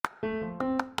Hello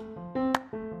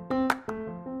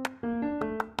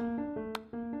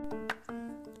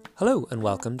and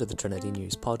welcome to the Trinity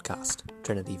News podcast,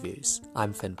 Trinity Views.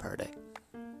 I'm Finn Purdy.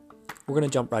 We're going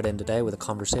to jump right in today with a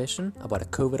conversation about a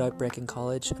COVID outbreak in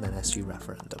college and an SU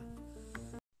referendum.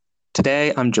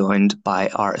 Today I'm joined by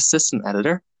our assistant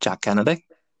editor, Jack Kennedy.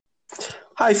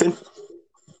 Hi, Finn.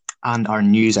 And our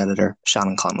news editor,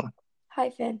 Shannon Conlon.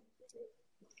 Hi, Finn.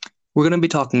 We're going to be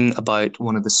talking about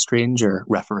one of the stranger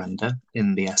referenda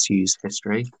in the SU's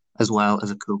history, as well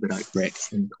as a COVID outbreak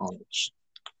in college.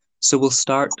 So we'll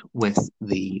start with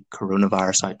the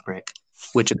coronavirus outbreak,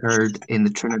 which occurred in the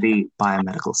Trinity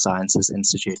Biomedical Sciences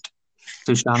Institute.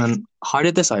 So Shannon, how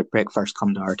did this outbreak first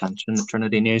come to our attention at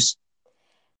Trinity News?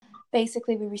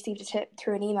 Basically, we received a tip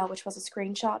through an email, which was a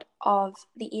screenshot of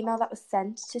the email that was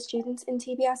sent to students in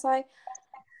TBSI.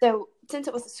 So since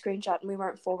it was a screenshot and we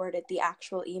weren't forwarded the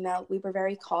actual email, we were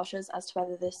very cautious as to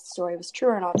whether this story was true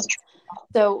or not.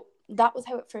 So that was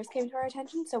how it first came to our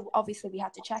attention. So obviously we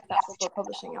had to check that before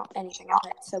publishing anything of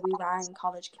it. So we rang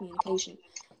college communication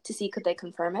to see could they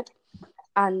confirm it.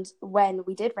 And when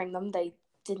we did ring them, they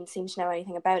didn't seem to know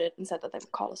anything about it and said that they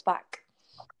would call us back.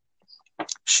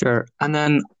 Sure. And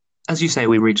then, as you say,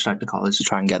 we reached out to college to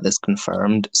try and get this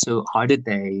confirmed. So how did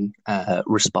they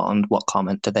respond? What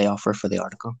comment did they offer for the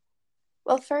article?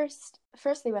 Well,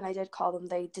 firstly, when I did call them,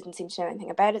 they didn't seem to know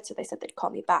anything about it, so they said they'd call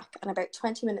me back. And about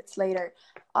 20 minutes later,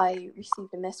 I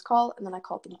received a missed call, and then I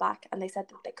called them back, and they said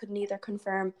that they could neither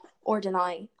confirm or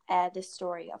deny this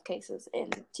story of cases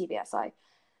in TBSI.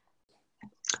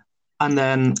 And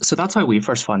then, so that's how we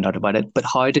first found out about it. But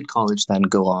how did college then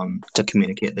go on to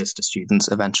communicate this to students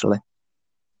eventually?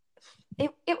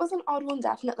 It was an odd one,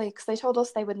 definitely, because they told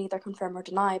us they would neither confirm or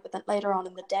deny, but then later on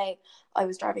in the day, I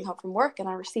was driving home from work and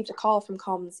I received a call from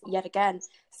comms yet again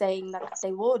saying that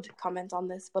they would comment on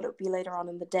this, but it would be later on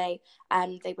in the day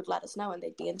and they would let us know and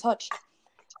they'd be in touch.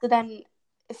 So then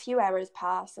a few hours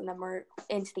pass and then we're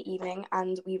into the evening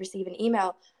and we receive an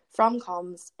email from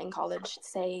comms in college,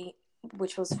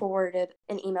 which was forwarded,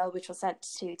 an email which was sent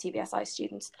to TBSI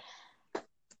students.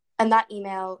 And that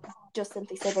email just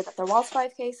simply stated that there was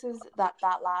 5 cases, that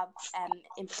lab,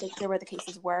 in particular where the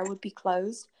cases were, would be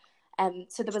closed.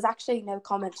 So there was actually no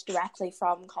comment directly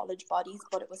from college bodies,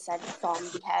 but it was sent from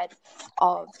the head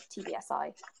of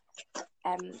TBSI,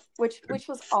 which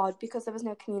was odd because there was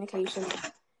no communication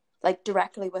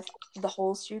directly with the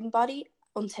whole student body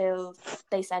until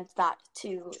they sent that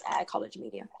to college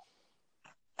media.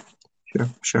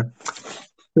 Sure.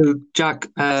 So, Jack,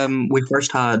 we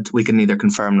first had we can neither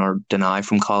confirm nor deny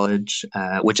from college,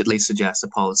 which at least suggests a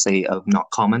policy of not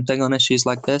commenting on issues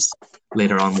like this.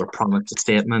 Later on, we're promised a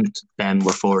statement, then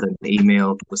we're forwarded an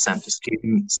email that was sent to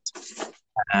students.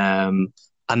 And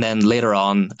then later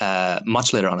on,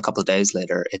 much later on, a couple of days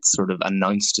later, it's sort of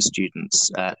announced to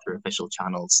students through official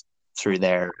channels through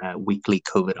their weekly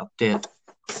COVID update.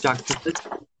 Jack, does this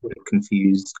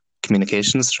confuse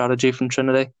communication strategy from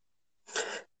Trinity?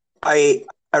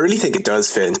 I really think it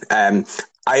does, Finn.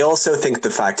 I also think the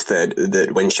fact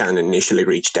that when Shannon initially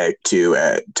reached out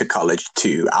to college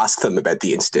to ask them about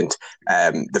the incident,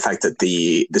 the fact that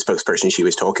the spokesperson she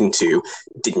was talking to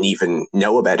didn't even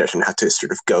know about it and had to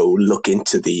sort of go look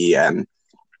into the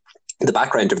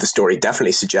background of the story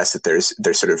definitely suggests that there's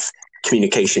sort of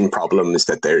communication problems,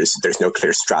 that there's no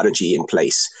clear strategy in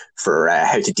place for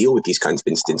how to deal with these kinds of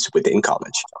incidents within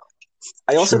college.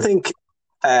 I also think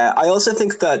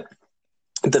that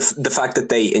the fact that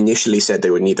they initially said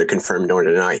they would neither confirm nor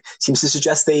deny seems to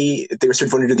suggest they were sort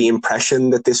of under the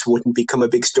impression that this wouldn't become a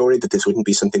big story, that this wouldn't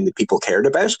be something that people cared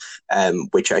about,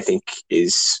 which I think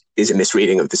is a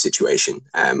misreading of the situation.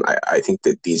 I think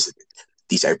that these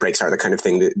outbreaks are the kind of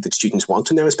thing that students want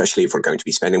to know, especially if we're going to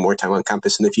be spending more time on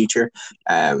campus in the future,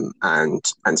 and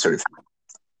sort of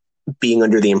being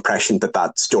under the impression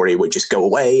that story would just go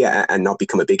away and not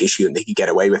become a big issue and they could get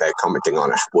away without commenting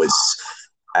on it was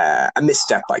a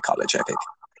misstep by college, I think.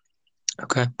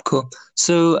 Okay, cool.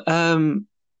 So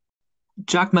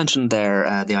Jack mentioned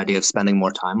there the idea of spending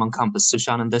more time on campus. So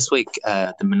Shannon, this week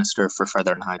the Minister for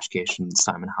Further and Higher Education,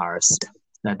 Simon Harris,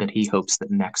 said that he hopes that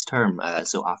next term,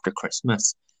 so after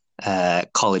Christmas,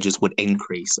 colleges would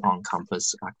increase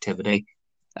on-campus activity.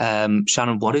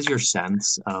 Shannon, what is your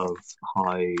sense of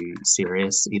how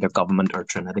serious either government or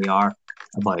Trinity are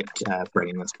about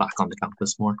bringing us back onto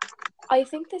campus more? I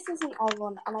think this is an odd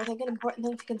one, and I think an important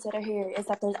thing to consider here is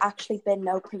that there's actually been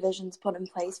no provisions put in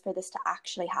place for this to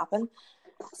actually happen.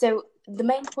 So the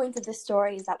main point of this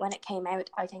story is that when it came out,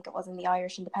 I think it was in the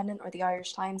Irish Independent or the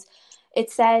Irish Times,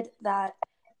 it said that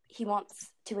he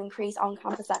wants to increase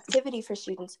on-campus activity for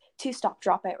students to stop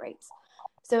dropout rates.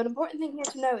 So an important thing here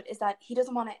to note is that he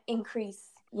doesn't want to increase,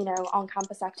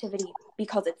 on-campus activity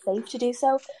because it's safe to do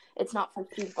so. It's not for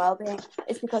student well-being.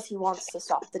 It's because he wants to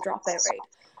stop the dropout rate,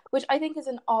 which I think is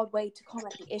an odd way to come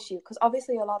at the issue, because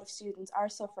obviously a lot of students are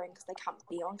suffering because they can't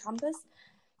be on campus.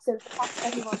 So the fact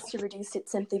that he wants to reduce it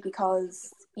simply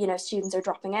because, students are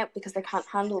dropping out because they can't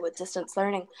handle with distance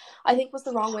learning, I think was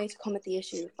the wrong way to come at the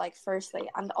issue, firstly.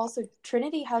 And also,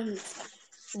 Trinity hasn't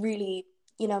really,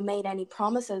 made any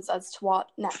promises as to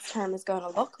what next term is going to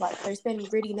look like. There's been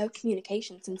really no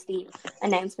communication since the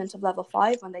announcement of level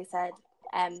 5, when they said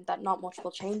that not much will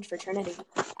change for Trinity,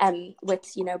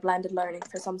 with, blended learning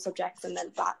for some subjects and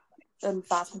then the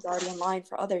vast majority online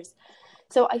for others.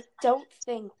 So I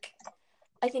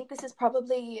think this is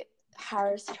probably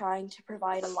Harris trying to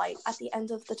provide a light at the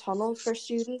end of the tunnel for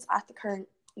students at the current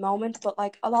moment, but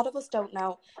a lot of us don't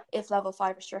know if level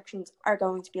 5 restrictions are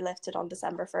going to be lifted on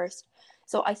December 1st.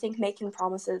 So I think making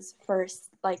promises for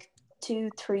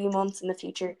 2-3 months in the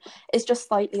future is just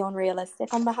slightly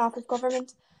unrealistic on behalf of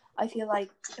government. I feel like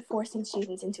forcing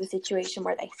students into a situation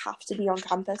where they have to be on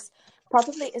campus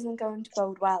probably isn't going to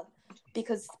bode well,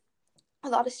 because a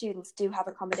lot of students do have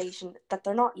accommodation that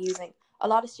they're not using. A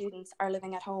lot of students are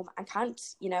living at home and can't,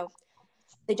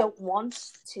 they don't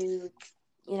want to,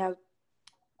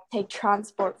 take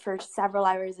transport for several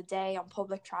hours a day on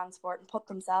public transport and put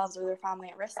themselves or their family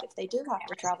at risk if they do have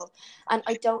to travel. And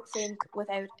I don't think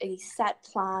without a set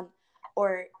plan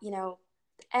or,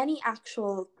 any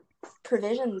actual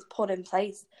provisions put in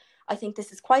place, I think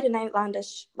this is quite an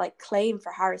outlandish claim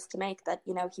for Harris to make, that,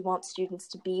 he wants students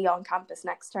to be on campus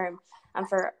next term and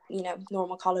for,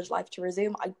 normal college life to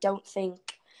resume. I don't think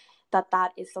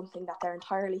that is something that they're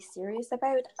entirely serious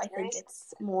about. I think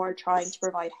it's more trying to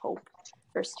provide hope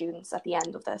for students at the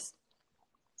end of this.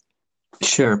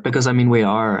 Sure, because we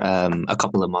are a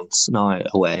couple of months now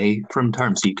away from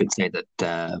term, so you could say that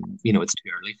it's too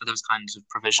early for those kinds of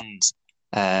provisions.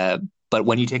 But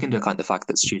when you take into account the fact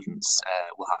that students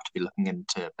will have to be looking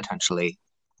into potentially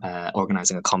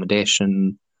organising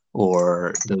accommodation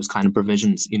or those kind of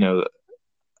provisions,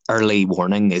 early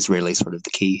warning is really sort of the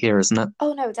key here, isn't it?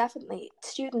 Oh, no, definitely.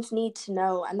 Students need to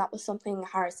know, and that was something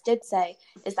Harris did say,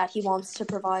 is that he wants to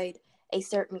provide a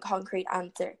certain concrete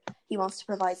answer. He wants to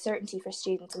provide certainty for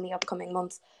students in the upcoming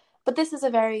months. But this is a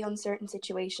very uncertain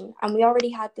situation, and we already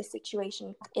had this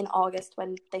situation in August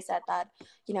when they said that,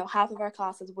 half of our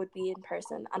classes would be in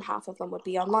person and half of them would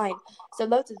be online. So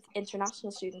loads of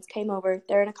international students came over,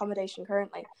 they're in accommodation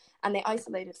currently, and they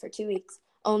isolated for 2 weeks,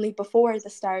 only before the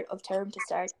start of term to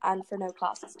start and for no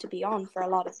classes to be on for a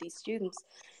lot of these students.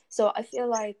 So I feel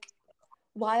like,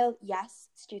 while yes,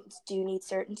 students do need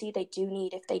certainty, they do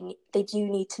need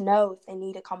to know if they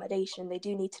need accommodation, they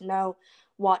do need to know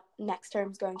what next term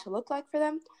is going to look like for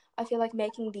them. I feel like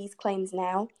making these claims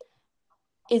now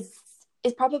is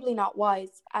probably not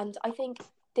wise, and I think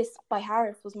this by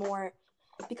Harris was more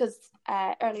because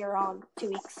earlier on, 2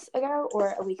 weeks ago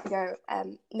or a week ago,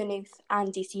 Maynooth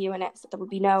and DCU announced that there would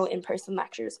be no in-person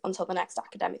lectures until the next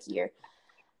academic year,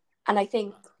 and I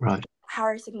think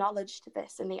Harris acknowledged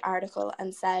this in the article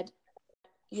and said,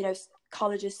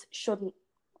 colleges shouldn't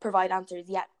provide answers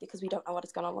yet because we don't know what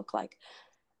it's going to look like.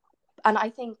 And I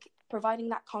think providing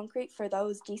that concrete for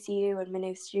those DCU and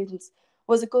Maynooth students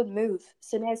was a good move.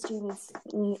 So now students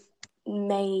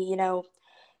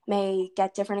may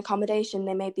get different accommodation.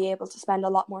 They may be able to spend a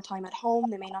lot more time at home.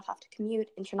 They may not have to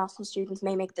commute. International students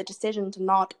may make the decision to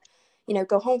not,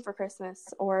 go home for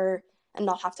Christmas and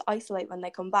not have to isolate when they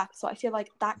come back. So I feel like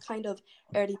that kind of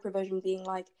early provision being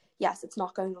yes, it's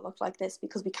not going to look like this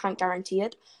because we can't guarantee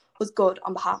it, was good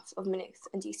on behalf of Maynooth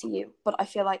and DCU. But I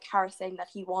feel like Harris saying that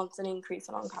he wants an increase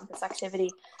in on-campus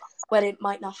activity when it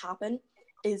might not happen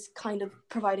is kind of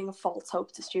providing a false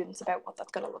hope to students about what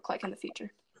that's going to look like in the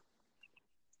future.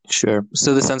 Sure.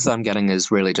 So the sense that I'm getting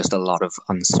is really just a lot of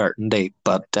uncertainty.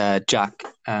 But Jack,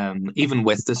 even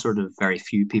with the sort of very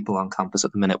few people on campus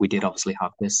at the minute, we did obviously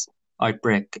have this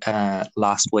outbreak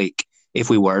last week. If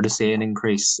we were to see an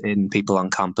increase in people on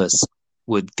campus,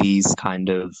 would these kind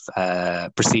of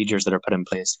procedures that are put in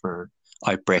place for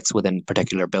outbreaks within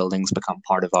particular buildings become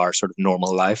part of our sort of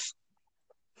normal life?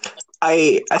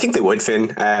 I think they would,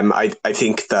 Finn. I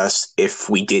think that if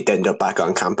we did end up back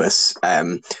on campus,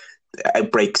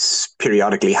 outbreaks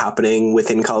periodically happening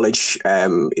within college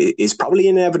is probably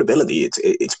an inevitability.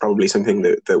 It's probably something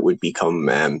that would become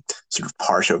sort of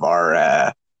part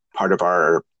of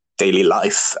our daily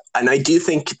life. And I do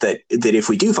think that if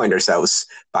we do find ourselves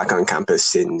back on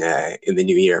campus in the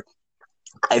new year,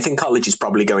 I think college is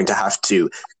probably going to have to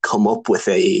come up with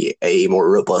a more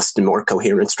robust and more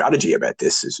coherent strategy about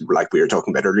this. Like we were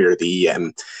talking about earlier, the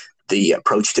the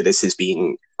approach to this has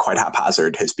been quite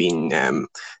haphazard, has been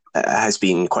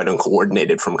quite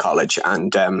uncoordinated from college,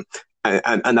 and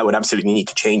that would absolutely need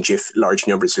to change if large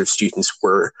numbers of students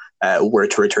were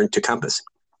to return to campus.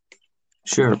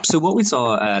 Sure. So what we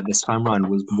saw this time around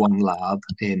was one lab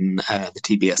in the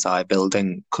TBSI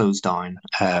building closed down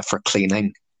for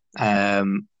cleaning.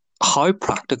 How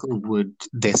practical would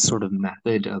this sort of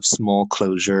method of small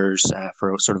closures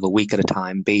for sort of a week at a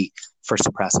time be for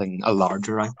suppressing a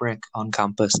larger outbreak on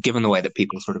campus, given the way that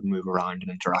people sort of move around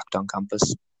and interact on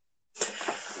campus?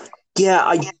 Yeah,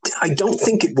 I don't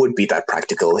think it would be that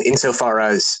practical insofar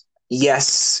as,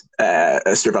 yes,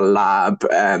 a sort of a lab.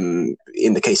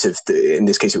 In this case,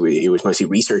 it was mostly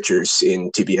researchers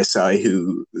in TBSI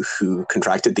who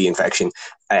contracted the infection.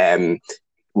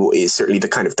 Is certainly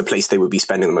the place they would be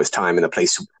spending the most time and the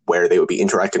place where they would be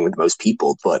interacting with the most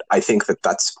people. But I think that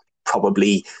that's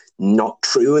probably not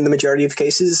true in the majority of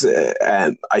cases.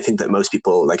 I think that most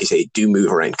people, like you say, do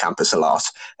move around campus a lot.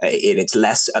 And it's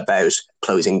less about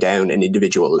closing down an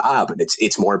individual lab, and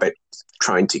it's more about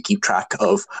trying to keep track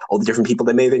of all the different people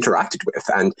they may have interacted with.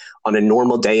 And on a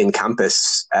normal day in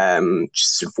campus,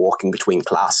 just sort of walking between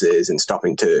classes and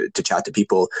stopping to chat to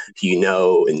people who you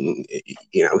know, and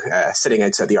sitting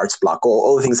outside the arts block,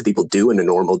 all the things that people do in a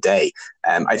normal day.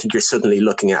 I think you're suddenly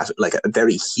looking at like a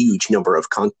very huge number of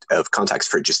contacts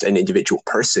for just an individual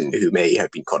person who may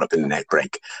have been caught up in an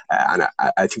outbreak, and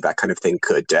I think that kind of thing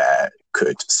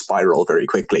could spiral very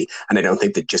quickly. And I don't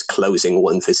think that just closing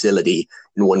one facility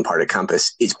in one part of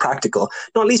campus is practical,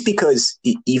 not least because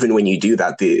even when you do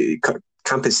that, the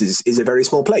campus is a very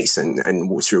small place, and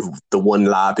sort of the one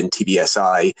lab in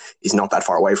TBSI is not that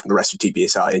far away from the rest of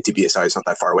TBSI, and TBSI is not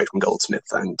that far away from Goldsmith,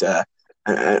 and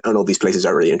all these places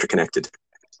are really interconnected.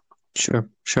 Sure.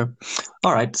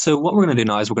 All right. So what we're going to do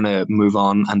now is we're going to move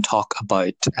on and talk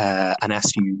about an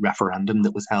SU referendum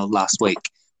that was held last week,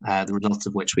 the results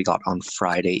of which we got on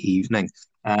Friday evening.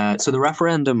 So the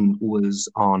referendum was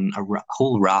on a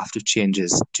whole raft of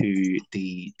changes to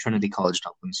the Trinity College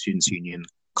Dublin Students' Union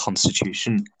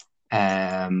constitution.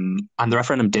 And the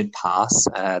referendum did pass.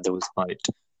 There was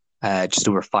about just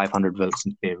over 500 votes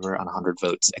in favour and 100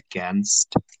 votes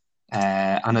against.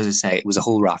 And as I say, it was a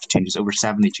whole raft of changes, over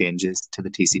 70 changes to the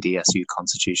TCDSU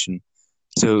constitution.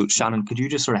 So Shannon, could you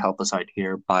just sort of help us out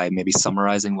here by maybe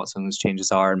summarising what some of those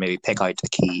changes are and maybe pick out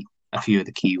a few of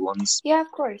the key ones? Yeah,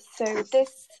 of course. So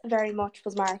this very much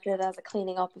was marketed as a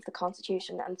cleaning up of the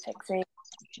constitution and fixing,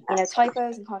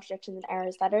 typos and contradictions and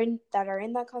errors that are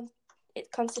in that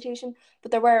constitution.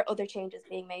 But there were other changes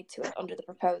being made to it under the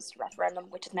proposed referendum,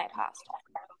 which is now passed.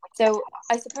 So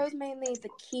I suppose mainly the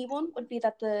key one would be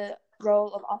that the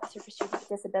role of officer for students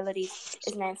with disabilities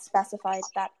is now specified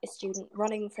that a student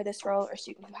running for this role or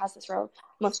student who has this role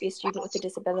must be a student with a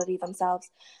disability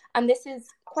themselves. And this is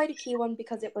quite a key one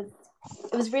because it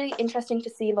was really interesting to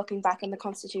see, looking back in the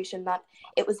Constitution, that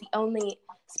it was the only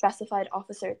specified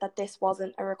officer that this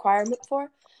wasn't a requirement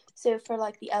for. So for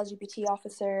like the LGBT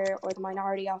officer or the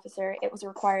minority officer, it was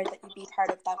required that you be part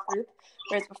of that group,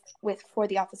 whereas for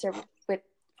the officer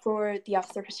for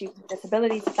students with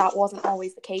disabilities, that wasn't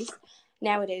always the case.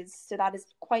 Now it is. So that is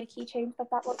quite a key change that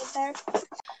wasn't there.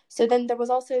 So then there was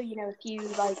also, a few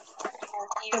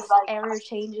error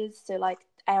changes. So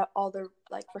all the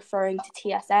referring to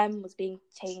TSM was being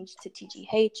changed to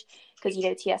TGH because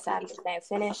TSM is now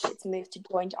finished. It's moved to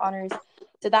joint honours.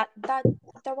 So that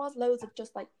there was loads of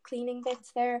just cleaning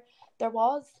bits there. There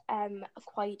was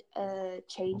quite a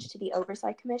change to the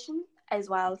Oversight Commission as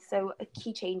well. So a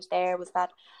key change there was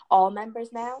that all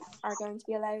members now are going to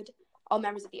be allowed. All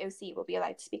members of the OC will be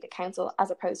allowed to speak at council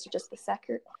as opposed to just the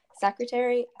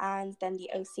secretary, and then the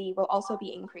OC will also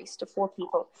be increased to 4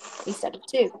 people instead of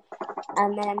 2.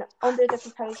 And then under the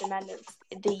proposed amendments,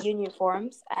 the union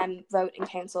forums vote in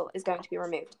council is going to be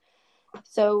removed.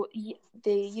 So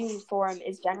the union forum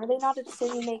is generally not a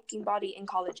decision-making body in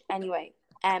college anyway,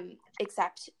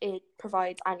 except it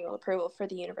provides annual approval for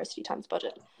the university times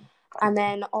budget. And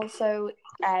then also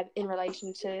in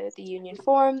relation to the union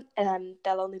forum,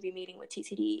 they'll only be meeting with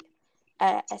TCD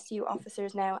SU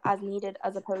officers now as needed,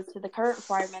 as opposed to the current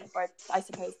requirement, or I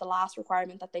suppose the last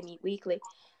requirement, that they meet weekly.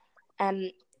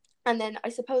 And then I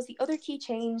suppose the other key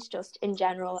change just in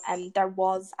general, there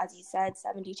was, as you said,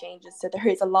 70 changes, so there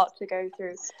is a lot to go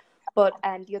through. But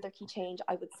the other key change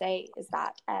I would say is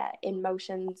that in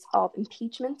motions of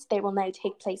impeachment, they will now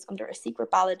take place under a secret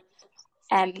ballot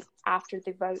after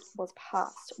the vote was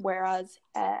passed, whereas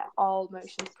all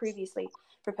motions previously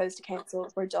proposed to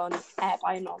council were done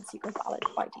by a non-secret ballot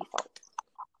by default.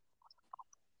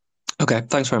 Okay,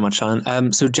 thanks very much,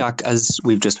 Shannon. So, Jack, as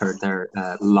we've just heard there,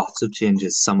 lots of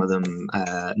changes, some of them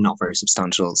not very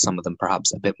substantial, some of them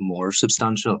perhaps a bit more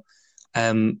substantial.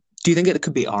 Do you think it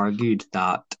could be argued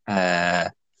that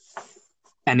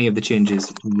any of the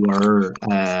changes were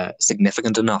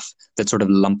significant enough that sort of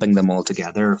lumping them all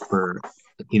together for,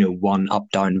 one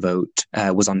up-down vote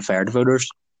was unfair to voters?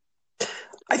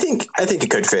 I think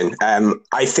it could, Finn.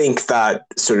 I think that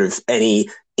sort of any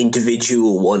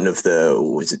individual one of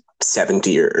the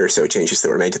 70 or so changes that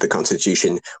were made to the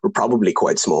constitution were probably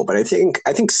quite small. But I think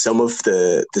some of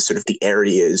the sort of the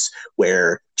areas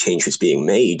where change was being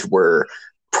made were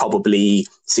probably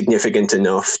significant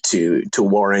enough to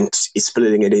warrant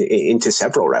splitting it into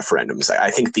several referendums. I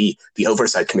think the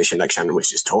Oversight Commission, like Shannon was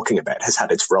just talking about, has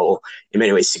had its role in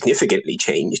many ways significantly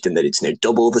changed in that it's now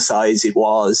double the size it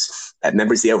was.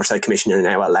 Members of the Oversight Commission are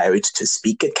now allowed to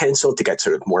speak at council, to get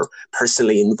sort of more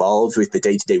personally involved with the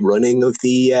day-to-day running of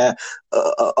the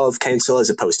of council, as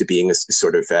opposed to being a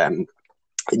sort of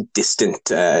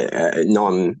distant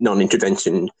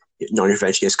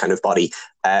non-interventionist kind of body.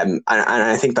 And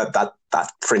I think that,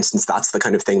 for instance, that's the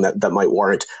kind of thing that might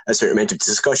warrant a certain amount of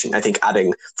discussion. I think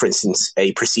adding, for instance,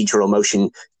 a procedural motion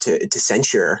to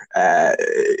censure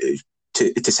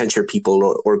to censure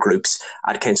people or groups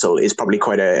at council is probably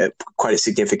quite a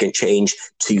significant change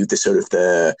to the sort of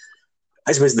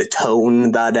I suppose the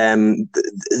tone that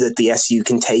that the SU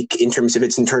can take in terms of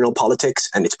its internal politics,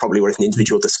 and it's probably worth an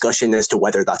individual discussion as to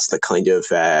whether that's the kind of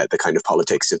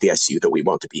politics of the SU that we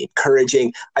want to be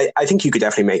encouraging. I think you could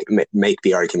definitely make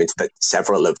the argument that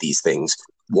several of these things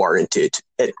warranted,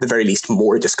 at the very least,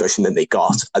 more discussion than they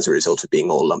got as a result of being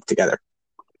all lumped together.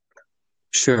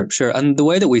 Sure. And the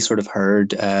way that we sort of heard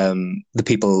the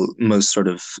people most sort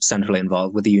of centrally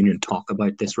involved with the union talk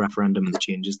about this referendum and the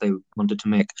changes they wanted to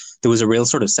make, there was a real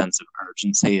sort of sense of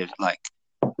urgency of like,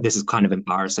 this is kind of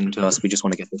embarrassing to us. We just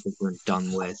want to get this over and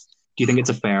done with. Do you think it's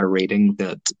a fair rating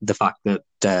that the fact that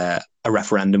a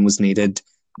referendum was needed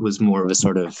was more of a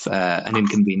sort of an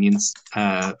inconvenience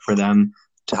for them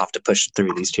to have to push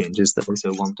through these changes that they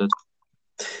so wanted?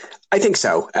 I think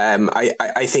so.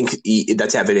 I think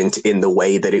that's evident in the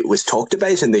way that it was talked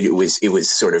about, and that it was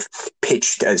sort of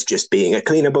pitched as just being a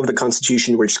cleanup of the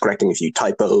Constitution. We're just correcting a few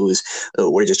typos.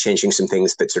 We're just changing some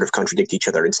things that sort of contradict each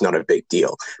other. It's not a big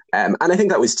deal. And I think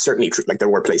that was certainly true. Like, there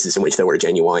were places in which there were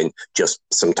genuine, just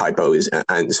some typos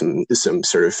and some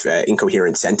sort of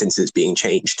incoherent sentences being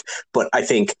changed. But I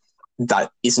think that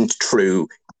isn't true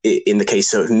in the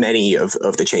case of many of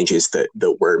the changes that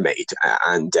were made.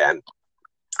 And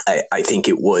I think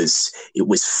it was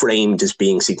framed as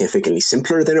being significantly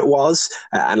simpler than it was.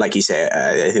 And like you say,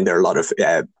 I think there are a lot of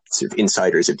sort of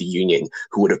insiders of the union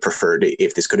who would have preferred it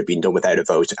if this could have been done without a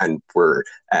vote, and were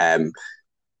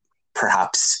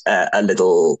perhaps a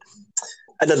little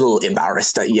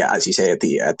embarrassed, as you say, at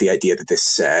the idea that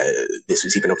this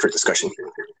was even up for discussion.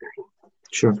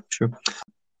 Sure.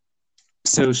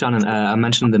 So, Shannon, I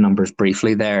mentioned the numbers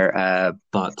briefly there,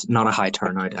 but not a high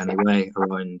turnout anyway,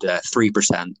 around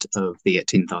 3% of the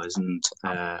 18,000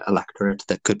 electorate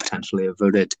that could potentially have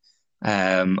voted.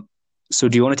 So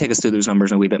do you want to take us through those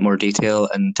numbers in a wee bit more detail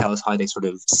and tell us how they sort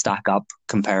of stack up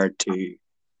compared to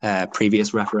previous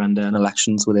referenda and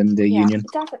elections within the union?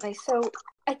 Definitely. So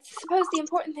I suppose the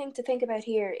important thing to think about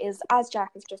here is, as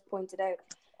Jack has just pointed out,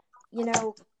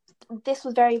 this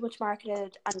was very much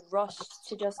marketed and rushed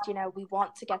to just, we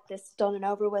want to get this done and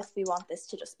over with. We want this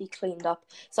to just be cleaned up.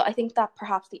 So I think that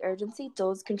perhaps the urgency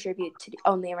does contribute to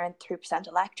only around 3%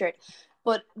 electorate.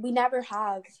 But we never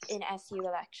have in SU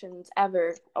elections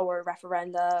ever, or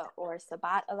referenda or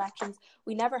Sabbat elections,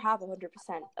 we never have 100%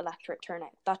 electorate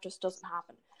turnout. That just doesn't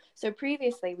happen. So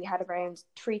previously we had around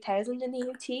 3,000 in the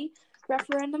UT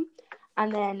referendum.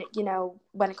 And then,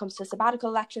 when it comes to sabbatical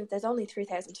elections, there's only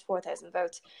 3,000 to 4,000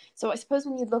 votes. So I suppose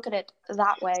when you look at it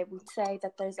that way, we'd say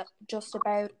that there's just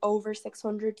about over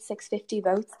 600, 650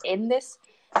 votes in this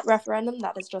referendum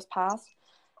that has just passed.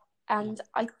 And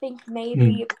I think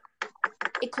maybe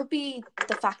it could be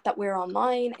the fact that we're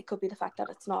online. It could be the fact that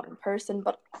it's not in person.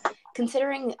 But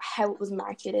considering how it was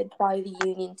marketed by the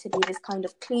union to be this kind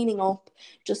of cleaning up,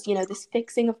 just, this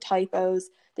fixing of typos,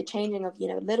 the changing of,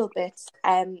 little bits,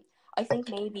 I think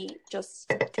maybe just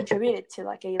contributed to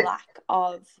like a lack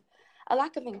of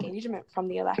engagement from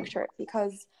the electorate,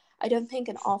 because I don't think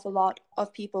an awful lot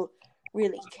of people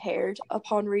really cared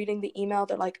upon reading the email.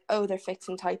 They're like, oh, they're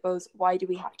fixing typos. Why do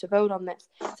we have to vote on this?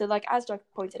 So like, as Doug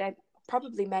pointed out,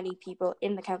 probably many people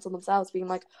in the council themselves being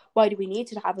like, why do we need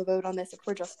to have a vote on this if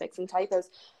we're just fixing typos?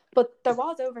 But there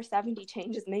was over 70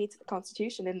 changes made to the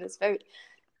Constitution in this vote.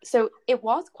 So it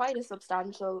was quite a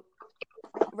substantial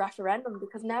referendum,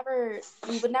 because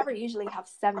we would never usually have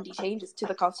 70 changes to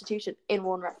the constitution in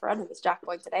one referendum, as Jack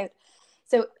pointed out.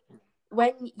 So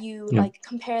when you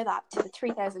compare that to the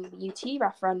 3000 UT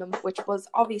referendum, which was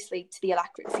obviously to the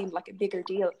electorate seemed like a bigger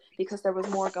deal because there was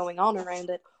more going on around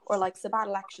it, or like Sabbat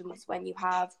elections when you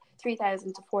have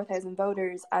 3,000 to 4,000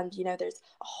 voters and there's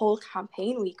a whole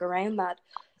campaign week around that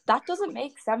doesn't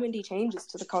make 70 changes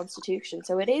to the constitution.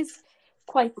 So it is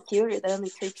quite peculiar that only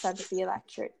 3% of the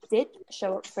electorate did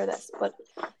show up for this. But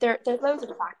there's loads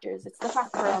of factors. It's the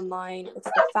fact we're online. It's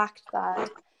the fact that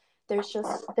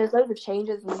there's loads of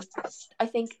changes, and I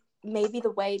think maybe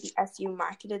the way the SU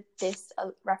marketed this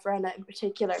referenda in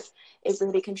particular, it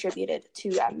really contributed to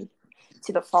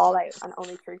the fallout and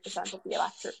only 3% of the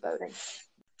electorate voting.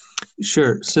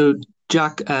 Sure. So,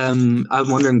 Jack, I'm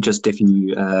wondering just if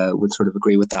you would sort of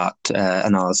agree with that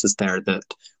analysis there, that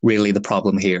really the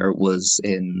problem here was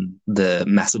in the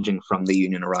messaging from the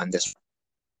union around this.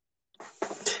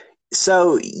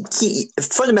 So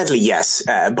fundamentally, yes,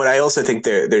 but I also think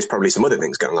there's probably some other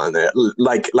things going on there.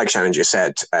 Like Shannon just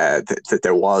said, that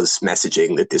there was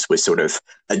messaging that this was sort of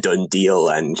a done deal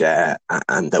and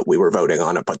that we were voting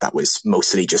on it, but that was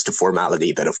mostly just a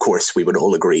formality. That of course we would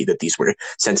all agree that these were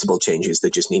sensible changes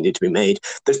that just needed to be made.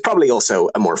 There's probably also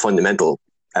a more fundamental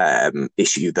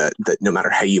issue that no matter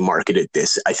how you marketed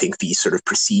this, I think these sort of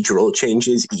procedural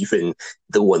changes, even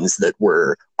the ones that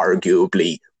were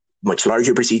arguably much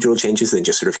larger procedural changes than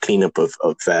just sort of cleanup of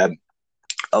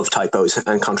typos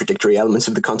and contradictory elements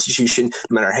of the Constitution,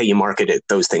 no matter how you market it,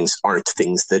 those things aren't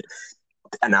things that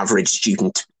an average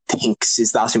student thinks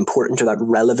is that important or that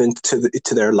relevant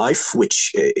to their life,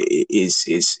 which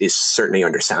is certainly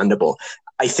understandable.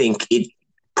 I think it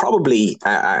probably,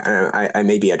 I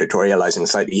may be editorializing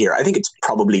slightly here, I think it's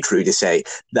probably true to say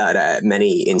that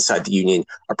many inside the union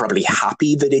are probably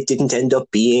happy that it didn't end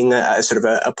up being a sort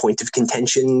of a point of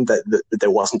contention, that there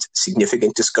wasn't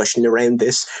significant discussion around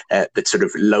this, that sort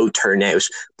of low turnout,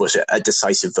 but a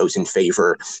decisive vote in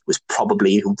favour was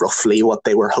probably roughly what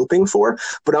they were hoping for.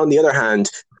 But on the other hand,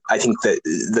 I think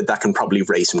that can probably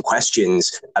raise some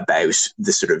questions about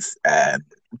the sort of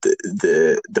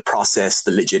the process,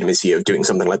 the legitimacy of doing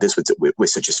something like this with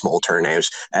such a small turnout,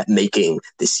 making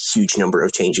this huge number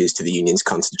of changes to the union's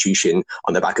constitution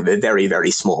on the back of a very, very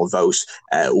small vote.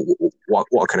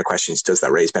 What kind of questions does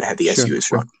that raise about how the SU is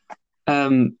run?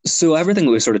 So everything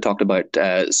we've sort of talked about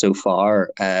so far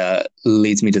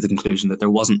leads me to the conclusion that there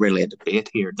wasn't really a debate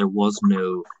here. There was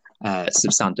no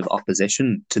substantive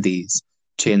opposition to these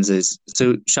changes.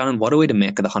 So, Shannon, what are we to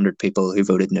make of the 100 people who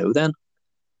voted no then?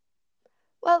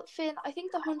 Well, Finn, I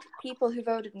think the 100 people who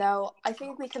voted no, I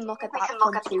think we can look at that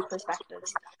from two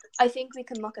perspectives. I think we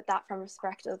can look at that from a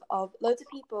perspective of loads of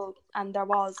people, and there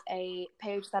was a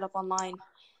page set up online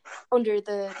under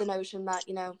the notion that,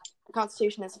 the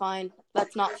Constitution is fine,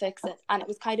 let's not fix it. And it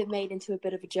was kind of made into a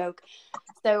bit of a joke.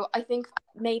 So I think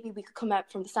maybe we could come out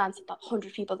from the stance that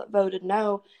 100 people that voted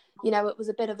no, it was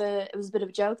a bit of a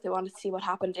joke. They wanted to see what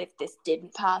happened if this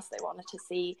didn't pass. They wanted to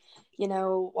see,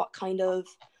 what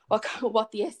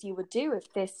the SU would do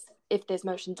if this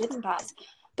motion didn't pass.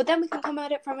 But then we can come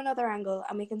at it from another angle,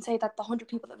 and we can say that the 100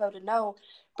 people that voted no,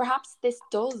 perhaps this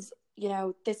does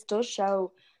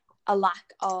show a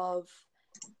lack of,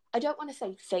 I don't want to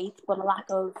say faith, but a lack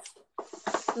of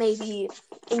maybe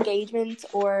engagement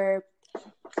or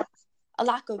a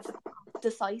lack of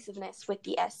decisiveness with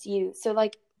the SU. So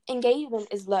engagement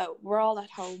is low. We're all at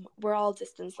home. We're all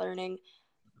distance learning.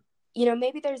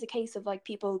 Maybe there's a case of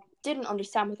people didn't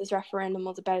understand what this referendum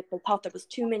was about. They thought there was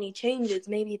too many changes.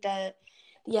 Maybe the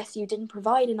SU didn't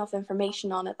provide enough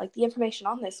information on it. The information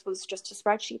on this was just a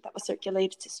spreadsheet that was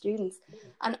circulated to students.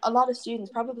 And a lot of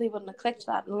students probably wouldn't have clicked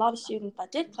that. And a lot of students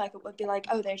that did click it would be like,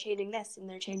 oh, they're changing this and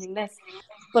they're changing this.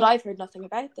 But I've heard nothing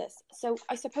about this. So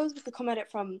I suppose we could come at it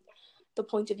from the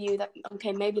point of view that,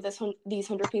 okay, maybe these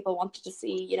 100 people wanted to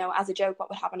see, as a joke, what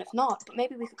would happen if not. But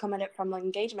maybe we could come at it from an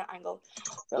engagement angle,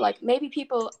 where maybe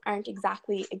people aren't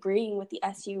exactly agreeing with the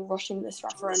SU rushing this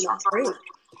referendum through.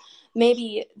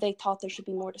 Maybe they thought there should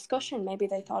be more discussion. Maybe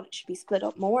they thought it should be split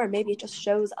up more. Maybe it just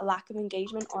shows a lack of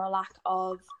engagement or a lack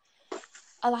of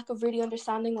really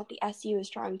understanding what the SU is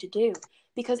trying to do.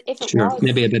 Because if it was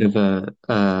maybe a bit of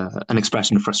an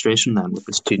expression of frustration then with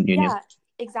the student union. Yeah,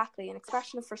 exactly. An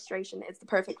expression of frustration is the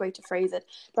perfect way to phrase it.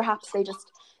 Perhaps they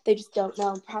just don't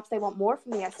know. Perhaps they want more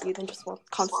from the SU than just what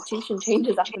constitution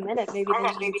changes at the minute. Maybe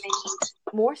they need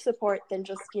more support than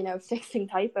just, fixing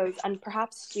typos. And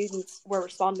perhaps students were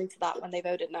responding to that when they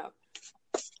voted no.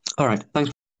 All right.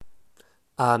 Thanks.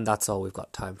 And that's all we've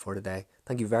got time for today.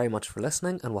 Thank you very much for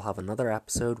listening, and we'll have another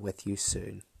episode with you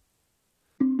soon.